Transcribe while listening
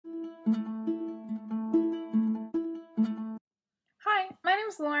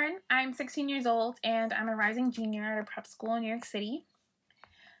name's Lauren. I'm 16 years old and I'm a rising junior at a prep school in New York City.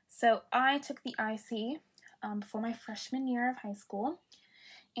 So I took the ISEE before my freshman year of high school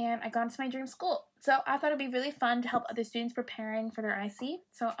and I got into my dream school. So I thought it'd be really fun to help other students preparing for their ISEE.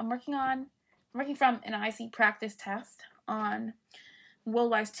 So I'm working from an ISEE practice test on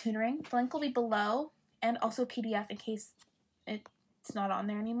Worldwide Tutoring. The link will be below and also PDF in case it's not on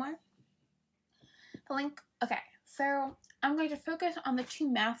there anymore. Okay, so I'm going to focus on the two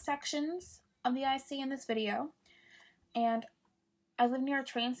math sections of the ISEE in this video. And I live near a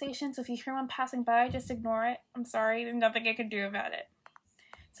train station, so if you hear one passing by, just ignore it. I'm sorry, there's nothing I can do about it.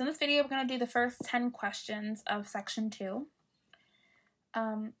 So in this video, we're going to do the first 10 questions of section 2.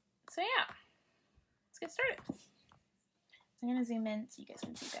 So yeah, let's get started. So I'm going to zoom in so you guys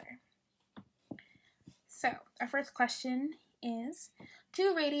can see better. So our first question is,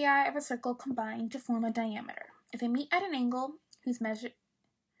 two radii of a circle combine to form a diameter. If they meet at an angle whose measure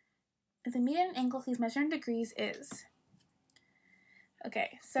in degrees is.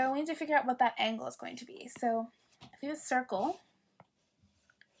 Okay, so we need to figure out what that angle is going to be. So if we have a circle,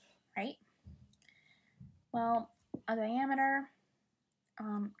 right? Well, a diameter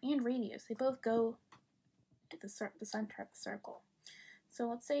and radius, they both go to the center of the circle. So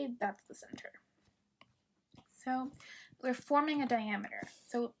let's say that's the center. So we're forming a diameter.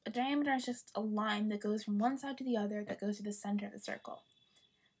 So a diameter is just a line that goes from one side to the other that goes to the center of the circle.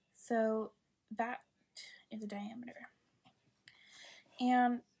 So that is a diameter.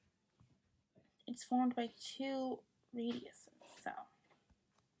 And it's formed by two radiuses. So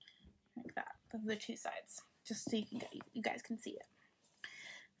like that. Those are the two sides. Just so you guys can see it.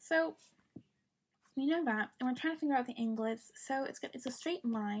 So we know that, and we're trying to figure out what the angle is. So it's a straight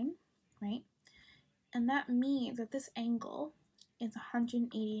line, right? And that means that this angle is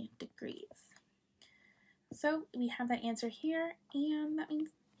 180 degrees. So we have that answer here, and that means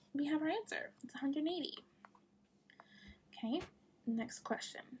we have our answer. It's 180. Okay, next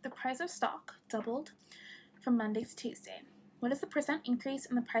question. The price of stock doubled from Monday to Tuesday. What is the percent increase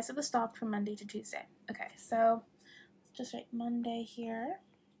in the price of the stock from Monday to Tuesday? Okay, so let's just write Monday here.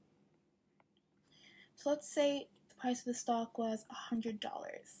 So let's say the price of the stock was $100.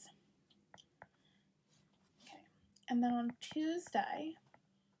 And then on Tuesday,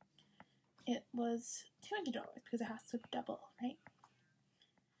 it was $200 because it has to double, right?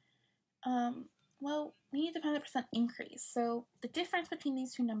 Well, we need to find the percent increase. So the difference between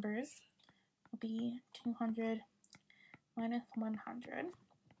these two numbers will be 200 minus 100.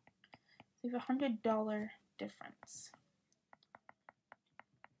 So we have a $100 difference.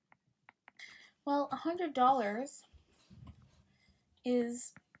 Well, $100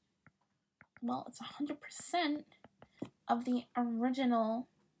 is, well, it's 100% of the original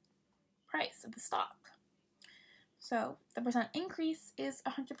price of the stock. So the percent increase is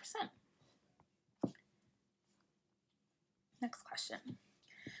 100%. Next question.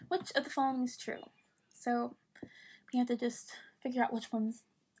 Which of the following is true? So we have to just figure out which ones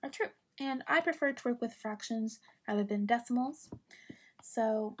are true. And I prefer to work with fractions rather than decimals.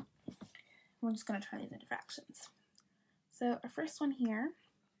 So we're just going to try these into fractions. So our first one here,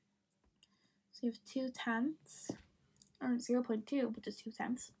 so you have 2/10, or 0.2, which is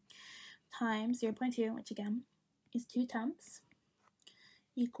 2/10, times 0.2, which again is 2/10,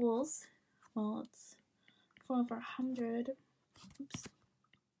 equals, well, it's 4/100,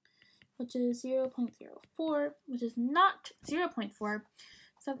 which is 0.04, which is not 0.4,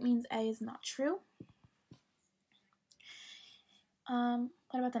 so that means A is not true. What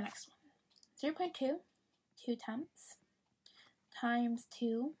about the next one? 0.2, 2/10, times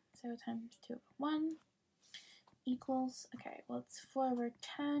 2, so times 2/1, equals, okay, well, it's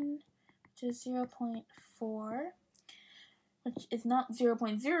 4/10, which is 0.4, which is not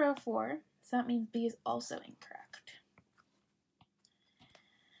 0.04, so that means B is also incorrect.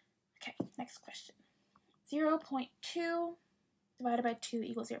 Okay, next question. 0.2 divided by 2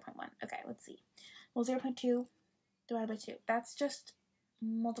 equals 0.1. Okay, let's see. Well, 0.2 divided by 2, that's just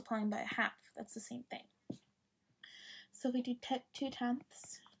multiplying by a half. That's the same thing. So if we do 2/10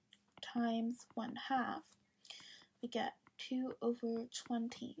 times 1/2, we get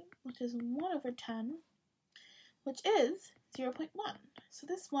 2/20, which is 1/10, which is 0.1. So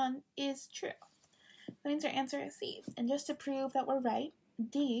this one is true. That means our answer is C. And just to prove that we're right,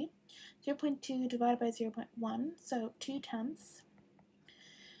 D, 0.2 divided by 0.1, so 2/10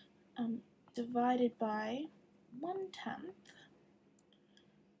 divided by 1/10.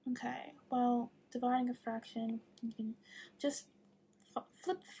 Okay, well, dividing a fraction, you can just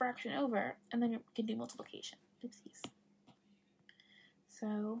flip the fraction over, and then you can do multiplication. Oopsies.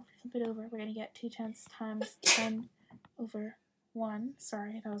 So, flip it over, we're going to get 2/10 times 10/1. 1.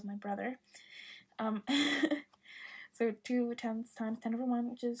 Sorry, that was my brother. So 2 tenths times 10 over 1,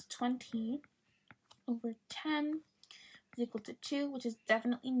 which is 20 over 10 is equal to 2, which is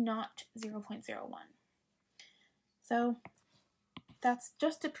definitely not 0.01. So that's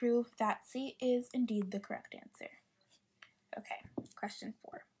just to prove that C is indeed the correct answer. Okay, question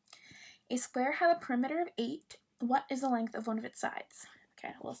 4. A square had a perimeter of 8. What is the length of one of its sides?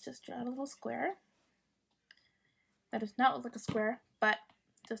 Okay, let's just draw a little square. That does not look like a square, but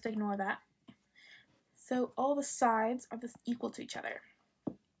just ignore that. So all the sides are just equal to each other.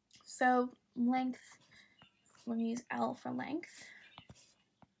 So length, we're going to use L for length.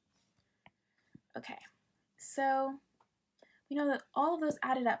 Okay, so we know that all of those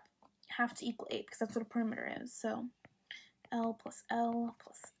added up have to equal 8 because that's what a perimeter is. So L plus L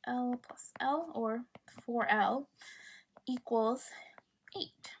plus L plus L, or 4L, equals 8.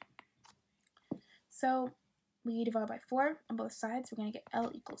 So we divide by 4 on both sides. We're going to get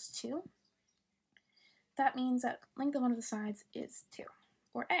L equals 2. That means that length of one of the sides is 2,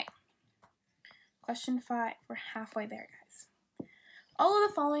 or A. Question 5. We're halfway there, guys. All of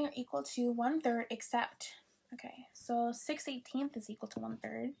the following are equal to 1/3 except, okay, so 6/18 is equal to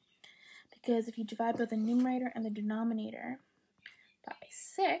 1/3, because if you divide both the numerator and the denominator by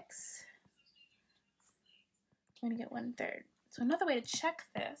 6, you're going to get 1/3. So another way to check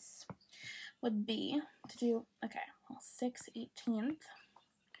this would be to do, okay, well, 6/18,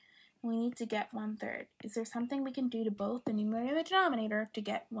 we need to get 1/3. Is there something we can do to both the numerator and the denominator to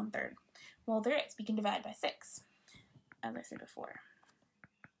get 1/3? Well, there is. We can divide by 6, as I said before.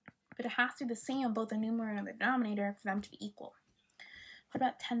 But it has to be the same on both the numerator and the denominator for them to be equal. What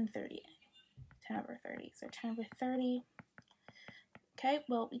about 10/30? 10 over 30. So 10 over 30. Okay,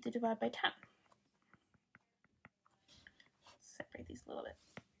 well, we could divide by 10. Separate these a little bit.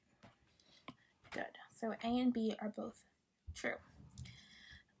 Good. So A and B are both true.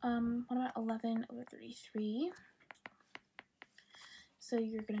 What about 11 over 33? So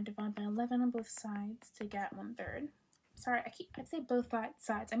you're going to divide by 11 on both sides to get 1/3. Sorry, I say both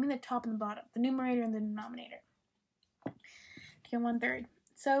sides. I mean the top and the bottom, the numerator and the denominator. To get 1/3.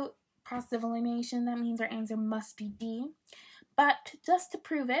 So process of elimination, that means our answer must be D. But just to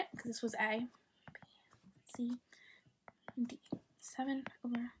prove it, because this was A, B, C, and D. 7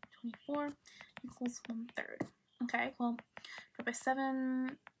 over 24 equals 1/3. Okay, well, divide by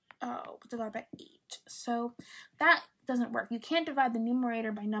 7, divide by 8. So that doesn't work. You can't divide the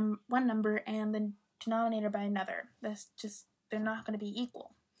numerator by one number and the denominator by another. That's just, they're not going to be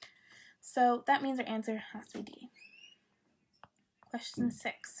equal. So that means our answer has to be D. Question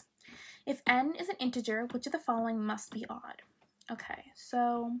 6. If n is an integer, which of the following must be odd? Okay,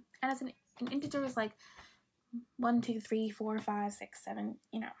 so n as an integer is like 1, 2, 3, 4, 5, 6, 7,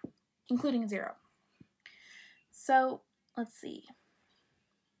 including 0. So let's see.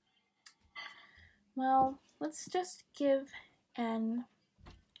 Well, let's just give n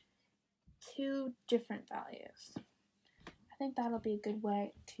 2 different values. I think that'll be a good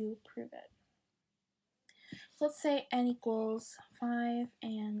way to prove it. So let's say n equals 5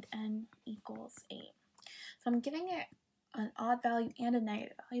 and n equals 8. So I'm giving it an odd value and a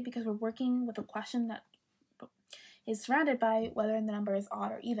negative value because we're working with a question that is surrounded by whether the number is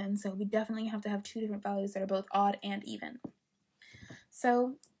odd or even, so we definitely have to have 2 different values that are both odd and even.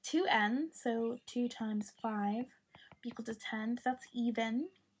 So 2n, so 2 times 5 equal to 10, so that's even.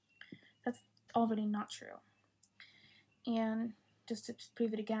 That's already not true. And just to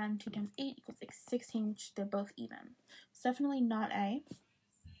prove it again, 2 times 8 equals like 16, which they're both even. It's definitely not A.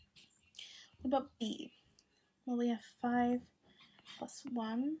 What about B? Well, we have 5 plus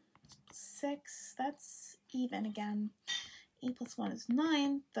 1, 6, that's even again. 8 plus 1 is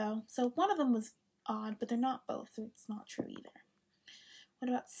 9, though. So one of them was odd, but they're not both, so it's not true either. What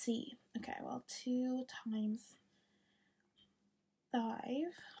about C? Okay, well, 2 times 5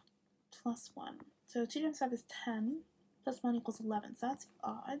 plus 1. So 2 times 5 is 10, plus 1 equals 11, so that's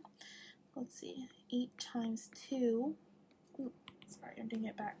odd. Let's see, 8 times 2, sorry, I'm doing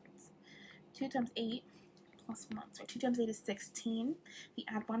it backwards. 2 times 8 plus 1, so 2 times 8 is 16. If we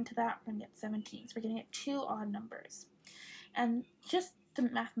add 1 to that, we're going to get 17, so we're going to get 2 odd numbers. And just the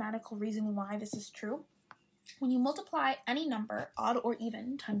mathematical reason why this is true, when you multiply any number, odd or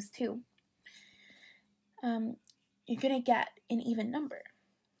even, times 2, you're going to get an even number.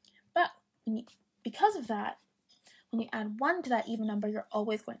 But because of that, when you add 1 to that even number, you're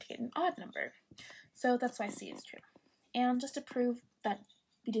always going to get an odd number. So that's why C is true. And just to prove that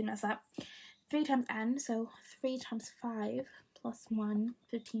we didn't mess up, 3 times n, so 3 times 5 plus 1,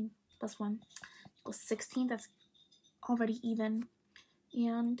 15 plus 1 equals 16. That's already even.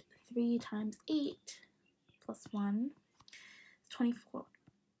 And 3 times 8 plus 1 is 24.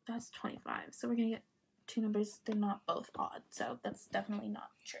 That's 25. So we're going to get two numbers. They're not both odd. So that's definitely not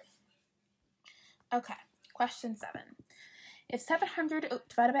true. Okay, question 7. If 700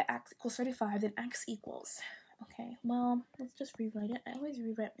 divided by x equals 35, then x equals... Okay, well, let's just rewrite it. I always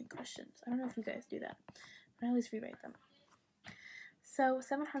rewrite my questions. I don't know if you guys do that, but I always rewrite them. So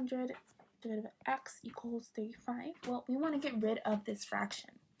 700 divided by x equals 35. Well, we want to get rid of this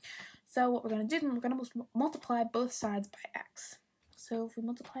fraction. So what we're going to do, we're going to multiply both sides by x. So if we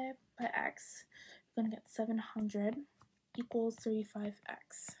multiply it by x, we're going to get 700 equals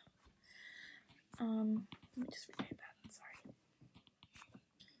 35x. Let me just rewrite that. Sorry.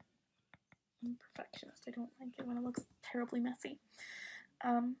 I'm a perfectionist. I don't like it when it looks terribly messy.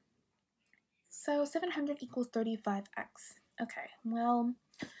 So 700 equals 35x. Okay, well,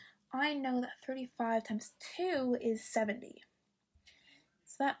 I know that 35 times 2 is 70.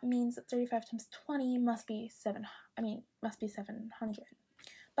 So that means that 35 times 20 must be 700.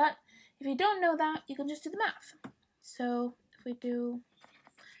 But if you don't know that, you can just do the math. So if we do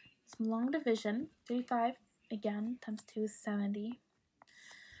some long division, 35 again times 2 is 70.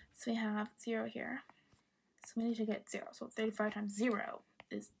 So we have 0 here. So we need to get 0. So 35 times 0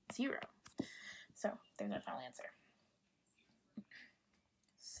 is 0. So there's our final answer.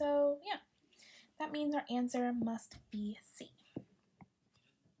 So yeah, that means our answer must be C.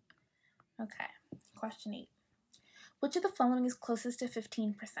 Okay, question 8. Which of the following is closest to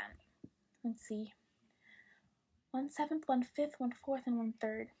 15%? Let's see. 1/7, 1/5, 1/4, and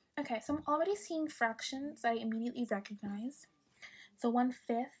 1/3. Okay, so I'm already seeing fractions that I immediately recognize. So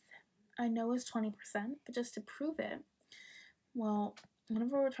 1/5 I know is 20%, but just to prove it, well,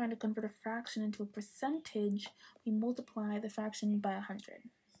 whenever we're trying to convert a fraction into a percentage, we multiply the fraction by 100.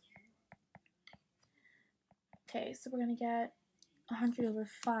 Okay, so we're going to get 100 over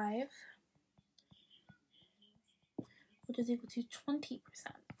 5, which is equal to 20%.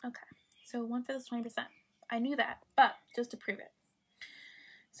 Okay, so 1/5 is 20%. I knew that, but just to prove it.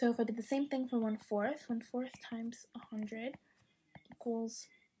 So if I did the same thing for 1/4, 1/4 times 100 equals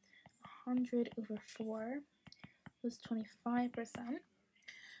 100 over 4 was 25%.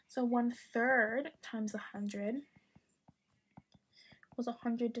 So 1/3 times 100 was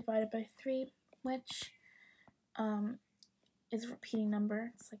 100 divided by 3, which is a repeating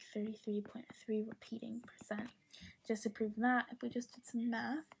number. It's like 33.3 repeating percent. Just to prove that, if we just did some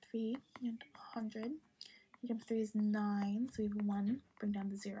math, 3 and 100, 3 times 3 is 9, so we have 1, bring down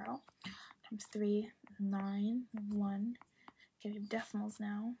the 0, times 3 is 9, 1, okay, we have decimals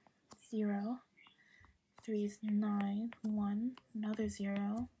now, 0, 3 is 9, 1, another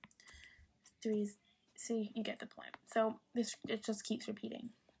 0, 3 is, see, you get the point. So it just keeps repeating.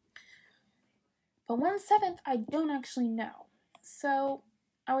 But 1/7 I don't actually know. So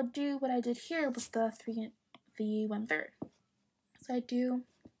I would do what I did here with the 1/3. So I do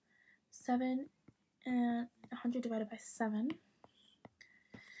 7 and 100 divided by 7.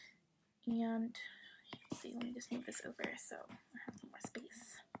 And let's see, let me just move this over so I have some more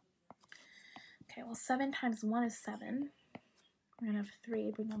space. Okay, well 7 times 1 is 7. We're going to have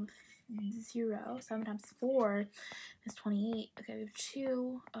 3, bring down 0. 7 times 4 is 28. Okay, we have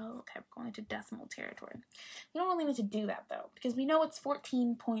 2. Oh, okay, we're going into decimal territory. We don't really need to do that, though, because we know it's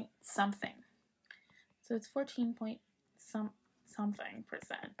 14 point something. So it's 14 point something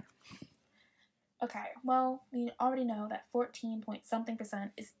percent. Okay, well, we already know that 14 point something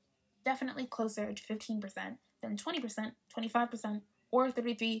percent is definitely closer to 15% than 20%, 25%, or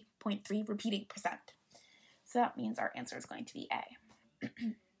 33.3 repeating percent. So that means our answer is going to be A.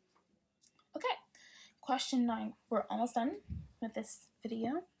 Okay, question 9. We're almost done with this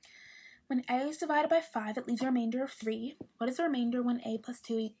video. When A is divided by 5, it leaves a remainder of 3. What is the remainder when A plus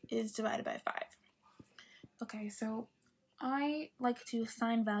 2 is divided by 5? Okay, so I like to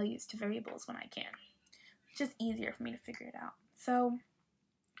assign values to variables when I can. It's just easier for me to figure it out. So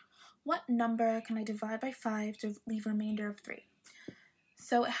what number can I divide by 5 to leave a remainder of 3?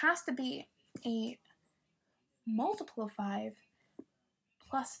 So it has to be a multiple of 5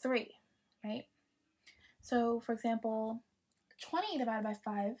 plus 3, right? So, for example, 20 divided by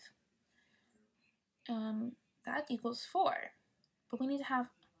 5, that equals 4. But we need to have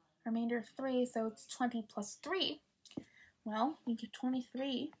a remainder of 3, so it's 20 plus 3. Well, we do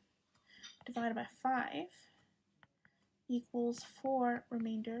 23 divided by 5 equals 4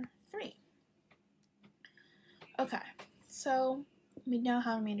 remainder 3. Okay, so we now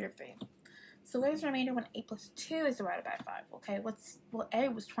have a remainder of 3. So where's the remainder when A plus 2 is divided by 5? Okay, well, A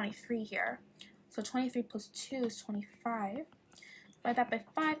was 23 here. So 23 plus 2 is 25. Divide that by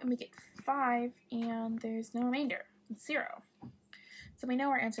 5, and we get 5, and there's no remainder. It's 0. So we know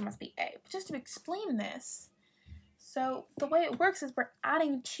our answer must be A. But just to explain this, So the way it works is we're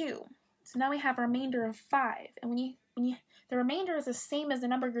adding 2. So now we have a remainder of 5. And when the remainder is the same as the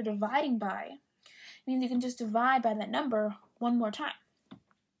number you're dividing by, it means you can just divide by that number one more time.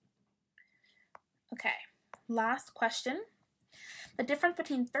 Okay, last question. The difference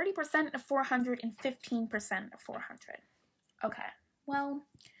between 30% of 400 and 15% of 400. Okay, well,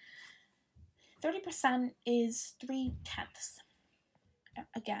 30% is 3/10.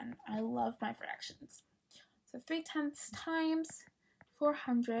 Again, I love my fractions. So 3/10 times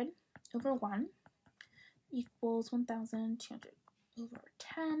 400 over 1 equals 1,200 over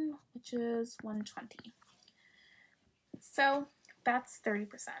 10, which is 120. So that's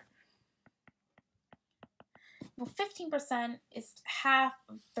 30%. Well, 15% is half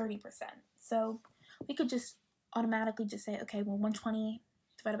of 30%. So we could just automatically just say, okay, well, 120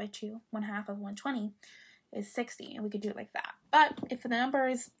 divided by 2, 1/2 of 120 is 60, and we could do it like that. But if the number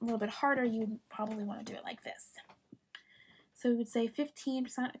is a little bit harder, you probably want to do it like this. So we would say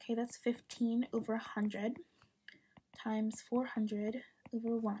 15%, okay, that's 15 over 100 times 400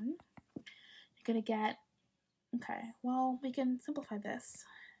 over 1. You're going to get, okay, well, we can simplify this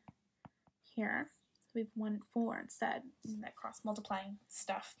here. We have 4 instead, that cross-multiplying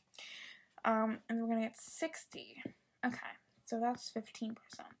stuff. And we're going to get 60. Okay, so that's 15%.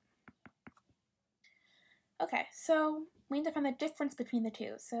 Okay, so we need to find the difference between the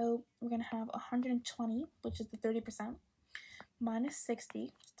two. So we're going to have 120, which is the 30%, minus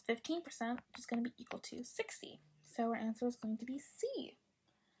 60, 15%, which is going to be equal to 60. So our answer is going to be C.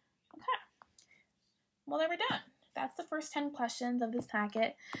 Okay. Well, there we're done. That's the first 10 questions of this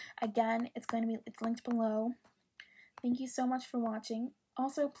packet. Again, it's linked below. Thank you so much for watching.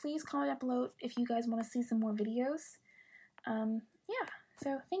 Also, please comment down below if you guys want to see some more videos. Yeah,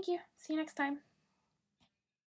 so thank you. See you next time.